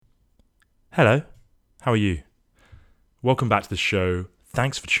Hello, how are you? Welcome back to the show.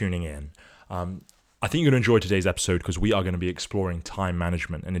 Thanks for tuning in. I think you're going to enjoy today's episode because we are going to be exploring time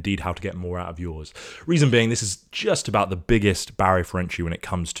management and indeed how to get more out of yours. Reason being, this is just about the biggest barrier for entry when it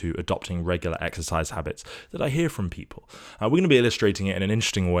comes to adopting regular exercise habits that I hear from people. We're going to be illustrating it in an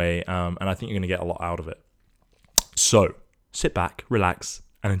interesting way, and I think you're going to get a lot out of it. So, sit back, relax,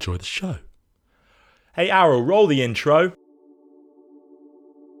 and enjoy the show. Hey Arrow, roll the intro.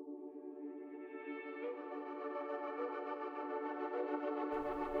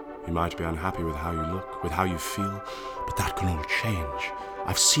 You might be unhappy with how you look, with how you feel, but that can all change.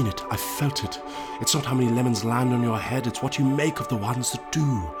 I've seen it, I've felt it. It's not how many lemons land on your head, it's what you make of the ones that do.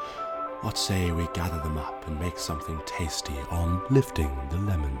 What say we gather them up and make something tasty on lifting the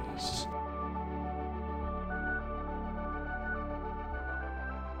lemons?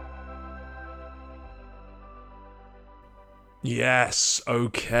 Yes,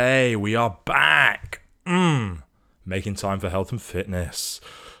 okay, we are back. Making time for health and fitness.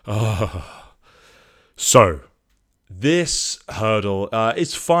 So, this hurdle,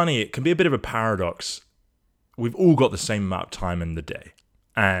 it's funny, it can be a bit of a paradox. We've all got the same amount of time in the day.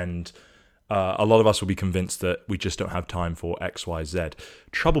 And a lot of us will be convinced that we just don't have time for X, Y, Z.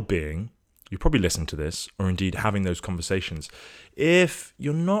 Trouble being, you probably listen to this, or indeed having those conversations, if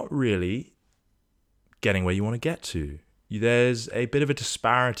you're not really getting where you want to get to. There's a bit of a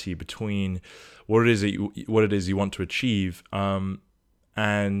disparity between what it is you want to achieve,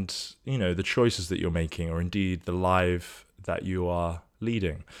 and the choices that you're making, or indeed the life that you are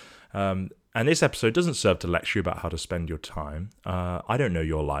leading. And this episode doesn't serve to lecture you about how to spend your time. I don't know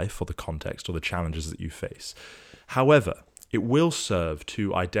your life or the context or the challenges that you face. However, it will serve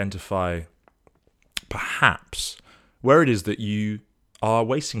to identify perhaps where it is that you are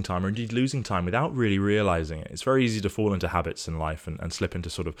wasting time or indeed losing time without really realizing it. It's very easy to fall into habits in life and slip into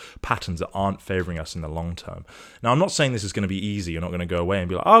sort of patterns that aren't favoring us in the long term. Now, I'm not saying this is going to be easy. You're not going to go away and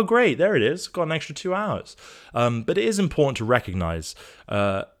be like, oh, great, there it is. Got an extra 2 hours. But it is important to recognize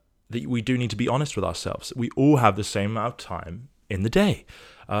that we do need to be honest with ourselves. We all have the same amount of time in the day.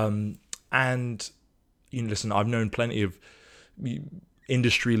 Listen, I've known plenty of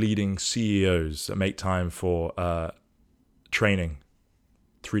industry-leading CEOs that make time for training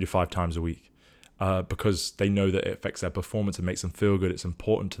 3 to 5 times a week because they know that it affects their performance and makes them feel good. It's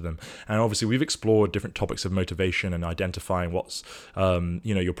important to them. And obviously we've explored different topics of motivation and identifying what's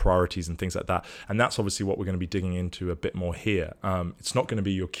your priorities and things like that. And that's obviously what we're going to be digging into a bit more here. It's not going to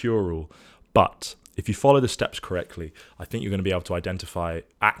be your cure-all, but if you follow the steps correctly, I think you're going to be able to identify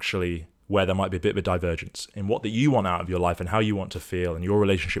actually where there might be a bit of a divergence in what that you want out of your life and how you want to feel and your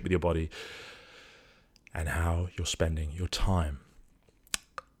relationship with your body and how you're spending your time.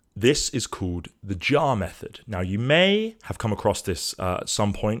 This is called the JAR method. Now, you may have come across this at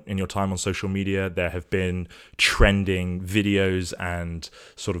some point in your time on social media. There have been trending videos and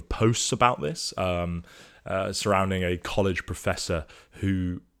sort of posts about this surrounding a college professor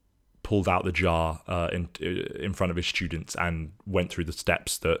who pulled out the jar in front of his students and went through the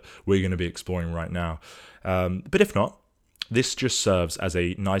steps that we're going to be exploring right now. But if not, this just serves as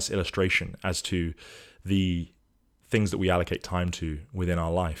a nice illustration as to the things that we allocate time to within our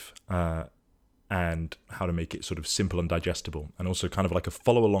life and how to make it sort of simple and digestible, and also kind of like a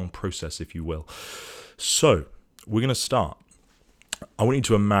follow-along process, if you will. So we're going to start. I want you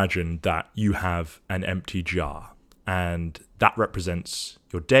to imagine that you have an empty jar, and that represents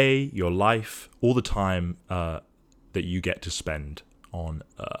your day, your life, all the time that you get to spend on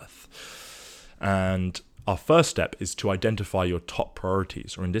Earth. And our first step is to identify your top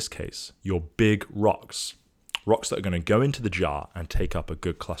priorities, or in this case, your big rocks that are going to go into the jar and take up a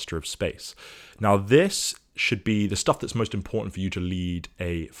good cluster of space. Now, this should be the stuff that's most important for you to lead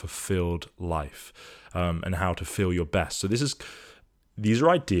a fulfilled life and how to feel your best. So these are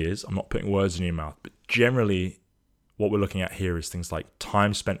ideas. I'm not putting words in your mouth, but generally what we're looking at here is things like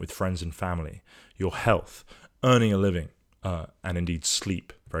time spent with friends and family, your health, earning a living, and indeed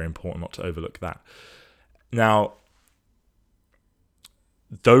sleep. Very important not to overlook that. Now,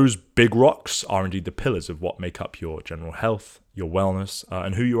 those big rocks are indeed the pillars of what make up your general health, your wellness,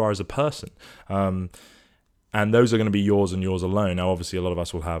 and who you are as a person. And those are going to be yours and yours alone. Now, obviously, a lot of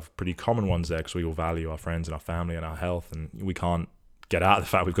us will have pretty common ones there because we all value our friends and our family and our health, and we can't get out of the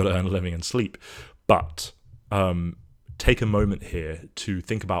fact we've got to earn a living and sleep. But take a moment here to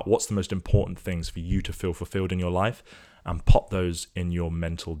think about what's the most important things for you to feel fulfilled in your life and pop those in your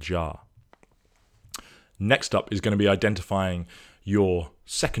mental jar. Next up is going to be identifying your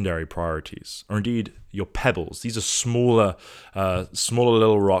secondary priorities, or indeed your pebbles. These are smaller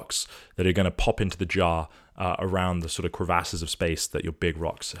little rocks that are going to pop into the jar around the sort of crevasses of space that your big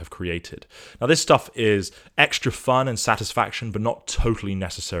rocks have created. Now, this stuff is extra fun and satisfaction, but not totally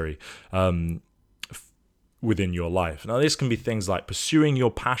necessary within your life. Now, this can be things like pursuing your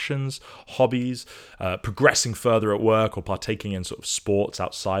passions, hobbies, progressing further at work, or partaking in sort of sports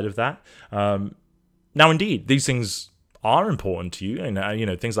outside of that. Now, indeed, these things are important to you,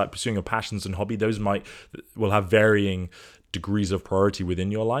 and things like pursuing your passions and hobby, those will have varying degrees of priority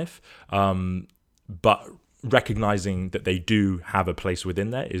within your life, but recognizing that they do have a place within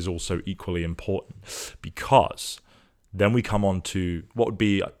there is also equally important, because then we come on to what would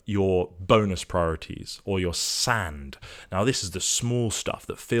be your bonus priorities, or your sand. Now, this is the small stuff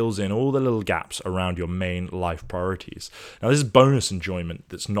that fills in all the little gaps around your main life priorities. Now, this is bonus enjoyment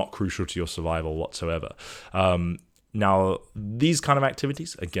that's not crucial to your survival whatsoever. Now, these kind of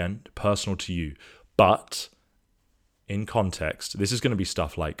activities, again, personal to you, but in context, this is going to be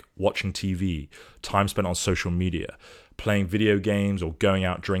stuff like watching TV, time spent on social media, playing video games, or going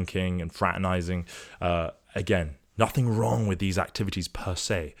out drinking and fraternizing. Again, nothing wrong with these activities per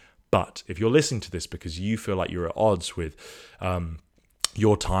se, but if you're listening to this because you feel like you're at odds with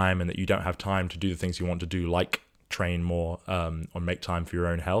your time and that you don't have time to do the things you want to do, like train more or make time for your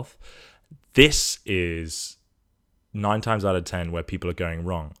own health, this is 9 times out of 10 where people are going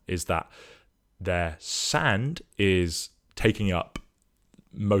wrong, is that their sand is taking up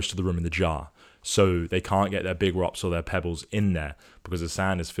most of the room in the jar. So they can't get their big rocks or their pebbles in there because the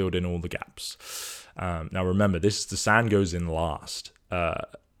sand has filled in all the gaps. Now remember, the sand goes in last.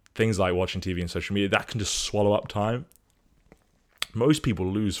 Things like watching TV and social media, that can just swallow up time. Most people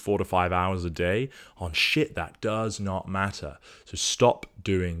lose 4 to 5 hours a day on shit that does not matter. So stop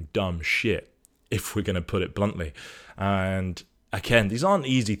doing dumb shit, if we're going to put it bluntly. And again, these aren't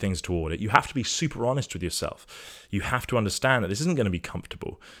easy things to audit. You have to be super honest with yourself. You have to understand that this isn't going to be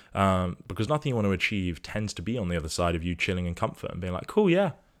comfortable, because nothing you want to achieve tends to be on the other side of you chilling in comfort and being like, cool,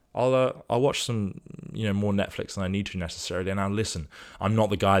 yeah, I'll watch some more Netflix than I need to necessarily. And now listen, I'm not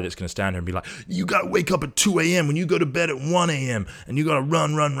the guy that's going to stand here and be like, you got to wake up at 2 a.m. when you go to bed at 1 a.m. and you got to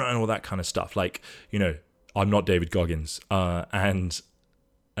run, all that kind of stuff. Like, I'm not David Goggins. And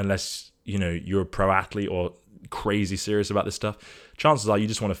unless, you're a pro athlete or crazy serious about this stuff, chances are you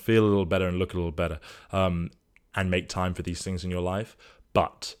just want to feel a little better and look a little better, and make time for these things in your life.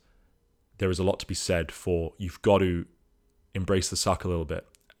 But there is a lot to be said for, you've got to embrace the suck a little bit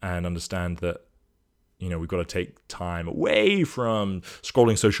and understand that, we've got to take time away from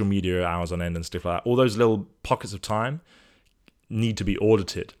scrolling social media hours on end and stuff like that. All those little pockets of time need to be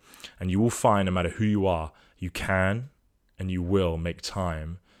audited. And you will find, no matter who you are, you can and you will make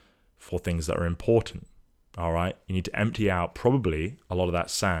time for things that are important. All right? You need to empty out probably a lot of that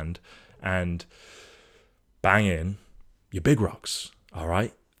sand and bang in your big rocks. All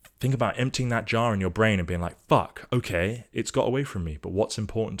right? Think about emptying that jar in your brain and being like, fuck, okay, it's got away from me, but what's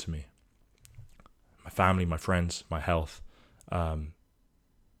important to me? My family, my friends, my health, and,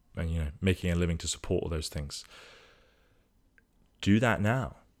 making a living to support all those things. Do that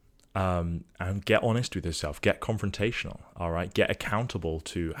now. And get honest with yourself. Get confrontational, all right? Get accountable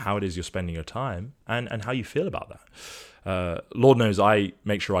to how it is you're spending your time and how you feel about that. Lord knows I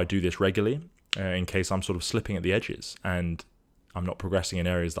make sure I do this regularly in case I'm sort of slipping at the edges and I'm not progressing in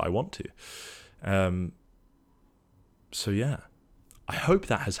areas that I want to. So yeah, I hope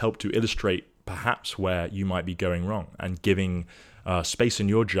that has helped to illustrate perhaps where you might be going wrong and giving space in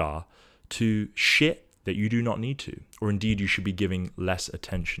your jar to shit that you do not need to, or indeed you should be giving less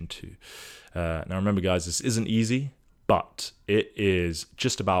attention to. Now remember guys, this isn't easy, but it is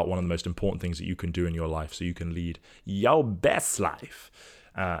just about one of the most important things that you can do in your life so you can lead your best life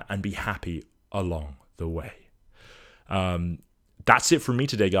and be happy along the way. That's it from me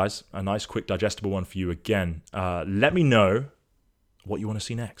today, guys. A nice, quick, digestible one for you again. Let me know what you want to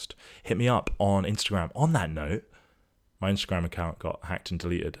see next. Hit me up on Instagram. On that note, my Instagram account got hacked and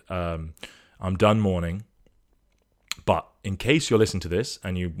deleted. I'm done mourning. But in case you're listening to this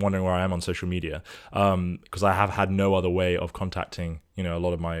and you're wondering where I am on social media, because I have had no other way of contacting, a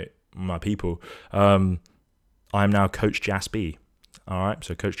lot of my people, I'm now Coach Jasp. All right,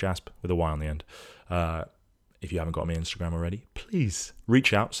 so Coach Jasp with a Y on the end. If you haven't got me on Instagram already, please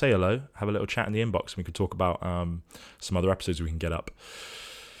reach out, say hello, have a little chat in the inbox, and we could talk about some other episodes we can get up.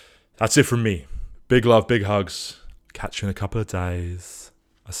 That's it from me. Big love, big hugs. Catch you in a couple of days.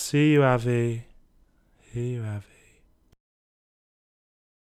 I'll see you, Avi. See you, Avi.